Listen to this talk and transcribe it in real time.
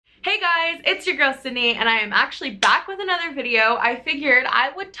Hey guys, it's your girl Sydney and I am actually back with another video. I figured I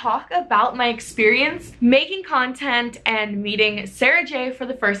would talk about my experience making content and meeting Sara J for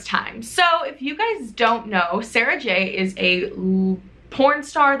the first time. So if you guys don't know, Sara J is a porn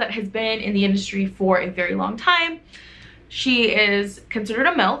star that has been in the industry for a very long time. She is considered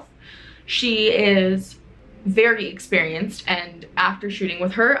a MILF. She is very experienced, and after shooting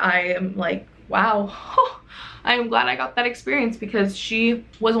with her, I am like, wow. I am glad I got that experience because she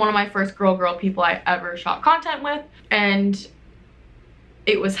was one of my first girl people I ever shot content with, and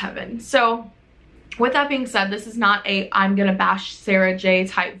it was heaven. So with that being said, this is not a I'm gonna bash Sara J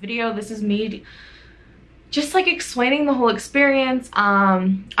type video. This is me just like explaining the whole experience.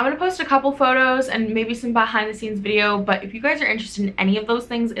 I'm gonna post a couple photos and maybe some behind the scenes video, but if you guys are interested in any of those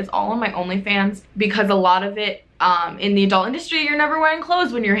things, it's all on my OnlyFans, because a lot of it in the adult industry, you're never wearing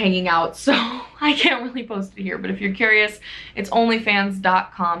clothes when you're hanging out, so I can't really post it here. But if you're curious, it's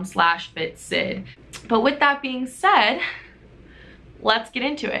onlyfans.com/fitsid. But with that being said, let's get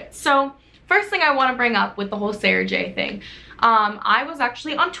into it. So first thing I want to bring up with the whole Sara J thing, I was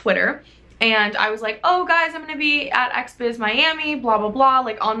actually on Twitter and I was like, oh guys, I'm gonna be at XBiz Miami, blah blah blah,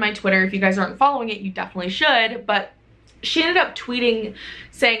 like on my Twitter. If you guys aren't following it, you definitely should. But she ended up tweeting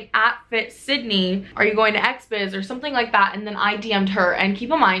saying @FitSydney, are you going to XBiz or something like that, and then I DM'd her. And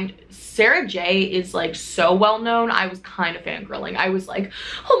keep in mind, Sara J is like so well known. I was kind of fangirling. I was like,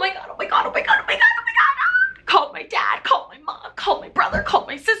 oh my god, oh my god, oh my god, oh my god, oh my god. Called my dad, called my mom, called my brother, called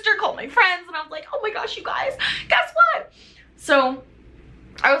my sister, called my friends, and I was like, oh my gosh, you guys, guess what? So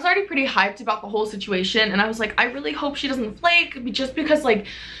I was already pretty hyped about the whole situation, and I was like, I really hope she doesn't flake, just because like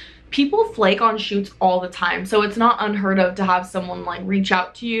people flake on shoots all the time. So it's not unheard of to have someone like reach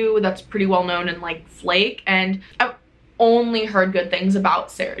out to you that's pretty well known and like flake. And I've only heard good things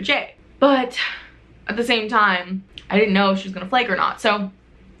about Sara J, but at the same time, I didn't know if she was gonna flake or not. So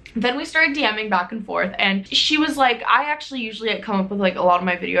then we started DMing back and forth, and she was like, I actually usually come up with like a lot of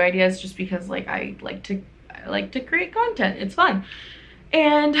my video ideas just because like I like to create content. It's fun.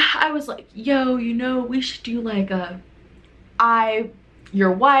 And I was like, yo, you know, we should do like a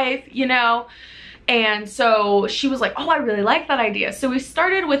your wife, you know? And so she was like, oh, I really like that idea. So we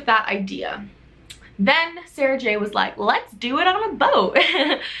started with that idea. Then Sara J was like, let's do it on a boat.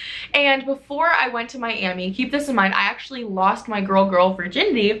 And before I went to Miami, keep this in mind, I actually lost my girl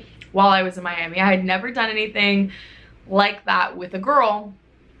virginity while I was in Miami. I had never done anything like that with a girl.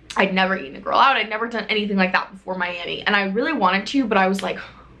 I'd never eaten a girl out. I'd never done anything like that before Miami. And I really wanted to, but I was like,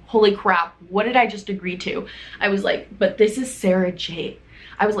 holy crap, what did I just agree to? I was like, but this is Sara J.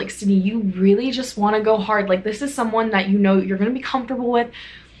 I was like, Sydney, you really just want to go hard. Like, this is someone that you know you're going to be comfortable with.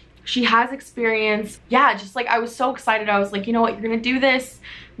 She has experience. Yeah, just like I was so excited. I was like, you know what, you're going to do this.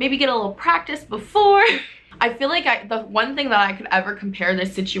 Maybe get a little practice before. I feel like the one thing that I could ever compare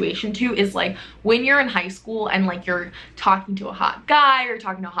this situation to is like when you're in high school and like you're talking to a hot guy or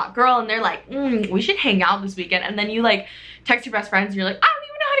talking to a hot girl and they're like, we should hang out this weekend. And then you like text your best friends and you're like, I don't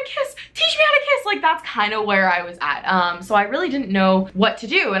even know how to kiss. Teach me how to kiss. Like, that's kind of where I was at. So I really didn't know what to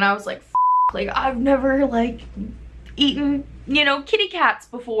do. And I was like, like I've never like eaten, you know, kitty cats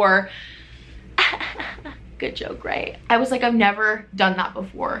before. Good joke, right? I was like, I've never done that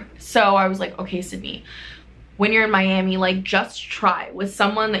before. So I was like, okay, Sydney, when you're in Miami, like just try with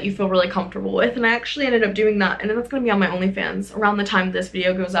someone that you feel really comfortable with. And I actually ended up doing that, and that's gonna be on my OnlyFans around the time this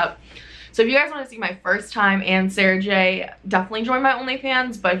video goes up. So if you guys want to see my first time and Sara J, definitely join my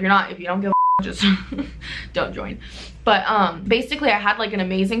OnlyFans. But if you don't give a just don't join. But basically I had like an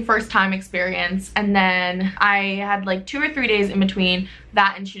amazing first time experience, and then I had like 2 or 3 days in between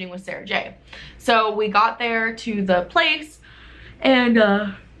that and shooting with Sara J. So we got there to the place, and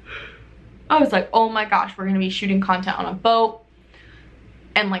I was like, oh my gosh, we're gonna be shooting content on a boat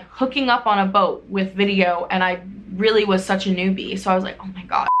and like hooking up on a boat with video, and I really was such a newbie. So I was like, oh my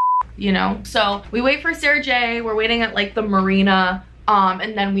god, you know? So we wait for Sara J, we're waiting at like the marina,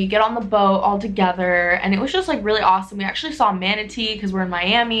 and then we get on the boat all together, and it was just like really awesome. We actually saw a manatee because we're in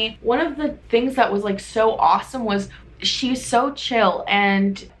Miami. One of the things that was like so awesome was she's so chill,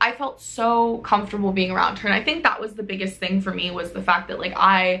 and I felt so comfortable being around her. And I think that was the biggest thing for me, was the fact that like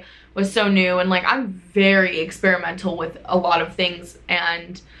I was so new, and like I'm very experimental with a lot of things.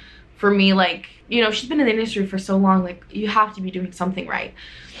 And for me, like, you know, she's been in the industry for so long, like you have to be doing something right.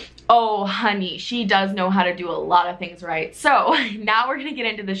 Oh honey, she does know how to do a lot of things right. So now we're gonna get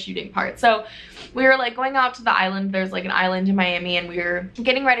into the shooting part. So we were like going out to the island. There's like an island in Miami, and we were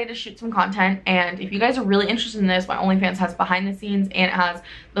getting ready to shoot some content. And if you guys are really interested in this, my OnlyFans has behind the scenes, and it has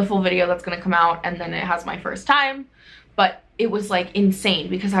the full video that's gonna come out, and then it has my first time. But it was like insane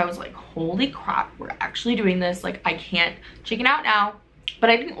because I was like, holy crap, we're actually doing this. Like, I can't chicken out now. but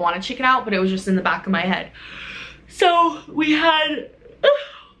I didn't want to chicken out, but it was just in the back of my head. So we had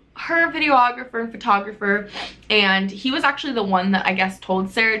her videographer and photographer, and he was actually the one that I guess told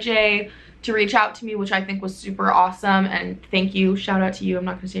Sara J to reach out to me, which I think was super awesome, and thank you, shout out to you. I'm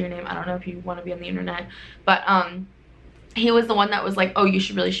not gonna say your name, I don't know if you want to be on the internet, but he was the one that was like, oh, you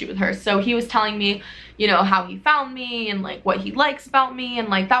should really shoot with her. So he was telling me, you know, how he found me and like what he likes about me, and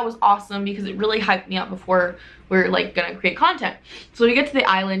like that was awesome because it really hyped me up before we're like gonna create content. So we get to the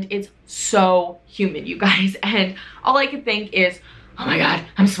island, it's so humid, you guys, and all I could think is, oh my god,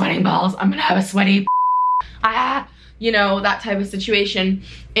 I'm sweating balls, I'm gonna have a sweaty you know, that type of situation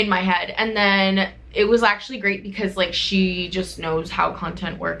in my head. And then it was actually great because like she just knows how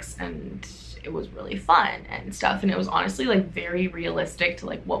content works, and it was really fun and stuff, and it was honestly like very realistic to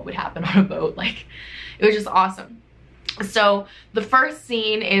like what would happen on a boat. Like it was just awesome. So the first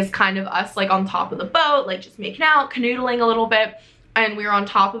scene is kind of us like on top of the boat, like just making out, canoodling a little bit, and we were on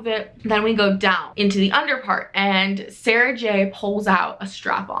top of it. Then we go down into the under part, and Sara J pulls out a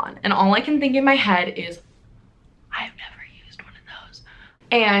strap-on, and all I can think in my head is, I've never used one of those,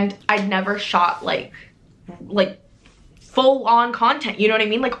 and I'd never shot like full-on content, you know what I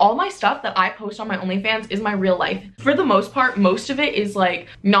mean? Like all my stuff that I post on my OnlyFans is my real life. For the most part, most of it is like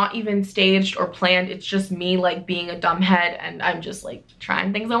not even staged or planned. It's just me like being a dumbhead, and I'm just like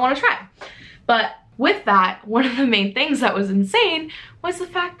trying things I want to try. But with that, one of the main things that was insane was the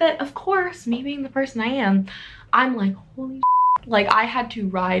fact that, of course, me being the person I am, I'm like, holy shit. Like I had to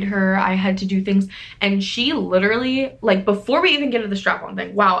ride her, I had to do things, and she literally, like before we even get to the strap-on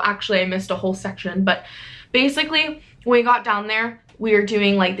thing, wow, actually I missed a whole section, but basically when we got down there, we were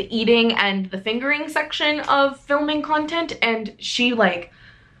doing like the eating and the fingering section of filming content, and she like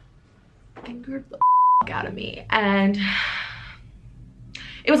fingered the out of me, and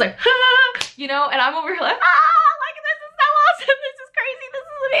it was like, you know, and I'm over here like, like this is so awesome, this is crazy, this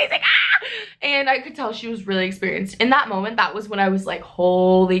is amazing, and I could tell she was really experienced. In that moment, that was when I was like,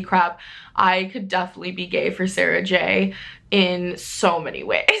 holy crap, I could definitely be gay for Sara J in so many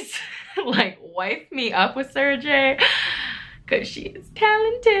ways. Like wife me up with Sara J because she is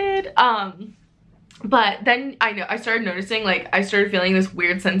talented. But then I started noticing, like I started feeling this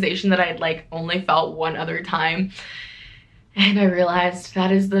weird sensation that I had like only felt one other time, and I realized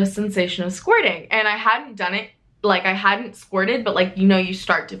that is the sensation of squirting. And I hadn't done it, like I hadn't squirted, but like, you know, you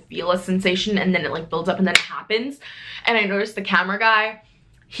start to feel a sensation and then it like builds up and then it happens. And I noticed the camera guy,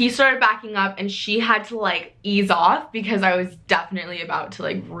 he started backing up, and she had to like ease off because I was definitely about to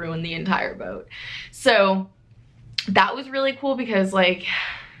like ruin the entire boat. So that was really cool because like,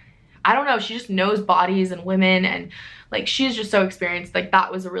 I don't know, she just knows bodies and women, and like she's just so experienced. Like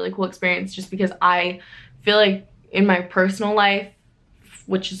that was a really cool experience just because I feel like in my personal life,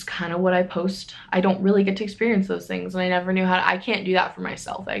 which is kind of what I post, I don't really get to experience those things, and I never knew how to, I can't do that for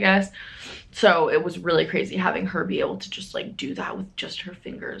myself, I guess. So it was really crazy having her be able to just like do that with just her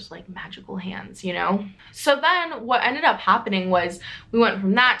fingers, like magical hands, you know? So then what ended up happening was we went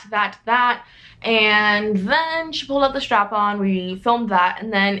from that to that to that, and then she pulled out the strap on, we filmed that,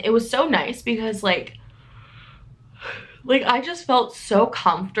 and then it was so nice because like I just felt so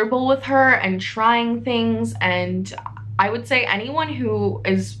comfortable with her and trying things. And I would say anyone who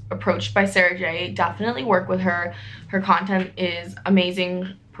is approached by Sara J, definitely work with her. Her content is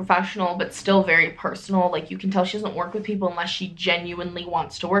amazing, professional, but still very personal. Like you can tell she doesn't work with people unless she genuinely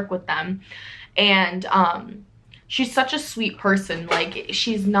wants to work with them. And she's such a sweet person. Like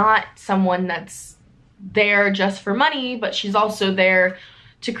she's not someone that's there just for money, but she's also there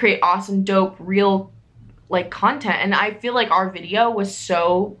to create awesome, dope, real like content. And I feel like our video was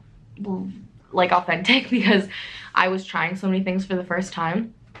so like authentic because I was trying so many things for the first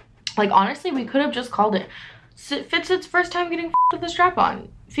time. Like honestly, we could have just called it Fitsid's first time getting with a strap on,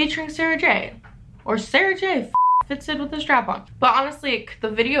 featuring Sara J, or Sara J Fitsid with a strap on. But honestly, the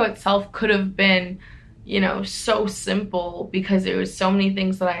video itself could have been, you know, so simple because there was so many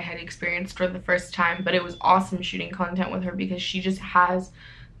things that I had experienced for the first time. But it was awesome shooting content with her because she just has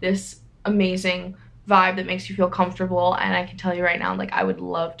this amazing vibe that makes you feel comfortable. And I can tell you right now, like I would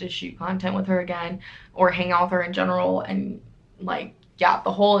love to shoot content with her again or hang out with her in general. And like, yeah,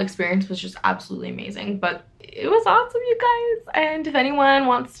 the whole experience was just absolutely amazing. But it was awesome, you guys, and if anyone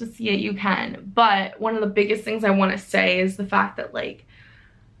wants to see it, you can. But one of the biggest things I want to say is the fact that like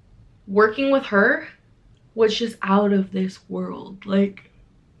working with her was just out of this world. Like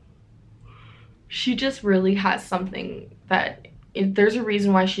she just really has something that there's a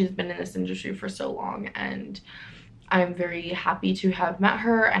reason why she's been in this industry for so long, and I'm very happy to have met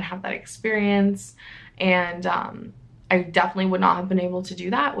her and have that experience. And I definitely would not have been able to do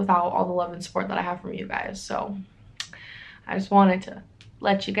that without all the love and support that I have from you guys. So I just wanted to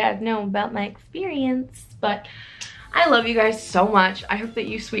let you guys know about my experience. But I love you guys so much. I hope that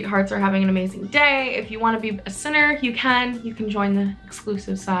you sweethearts are having an amazing day. If you want to be a sinner, you can join the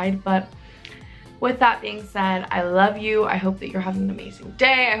exclusive side. But with that being said, I love you. I hope that you're having an amazing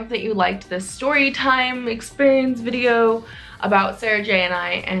day. I hope that you liked this story time experience video about Sarah J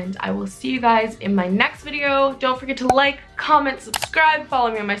and I will see you guys in my next video. Don't forget to like, comment, subscribe,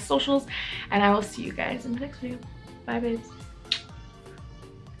 follow me on my socials, and I will see you guys in the next video. Bye, babes.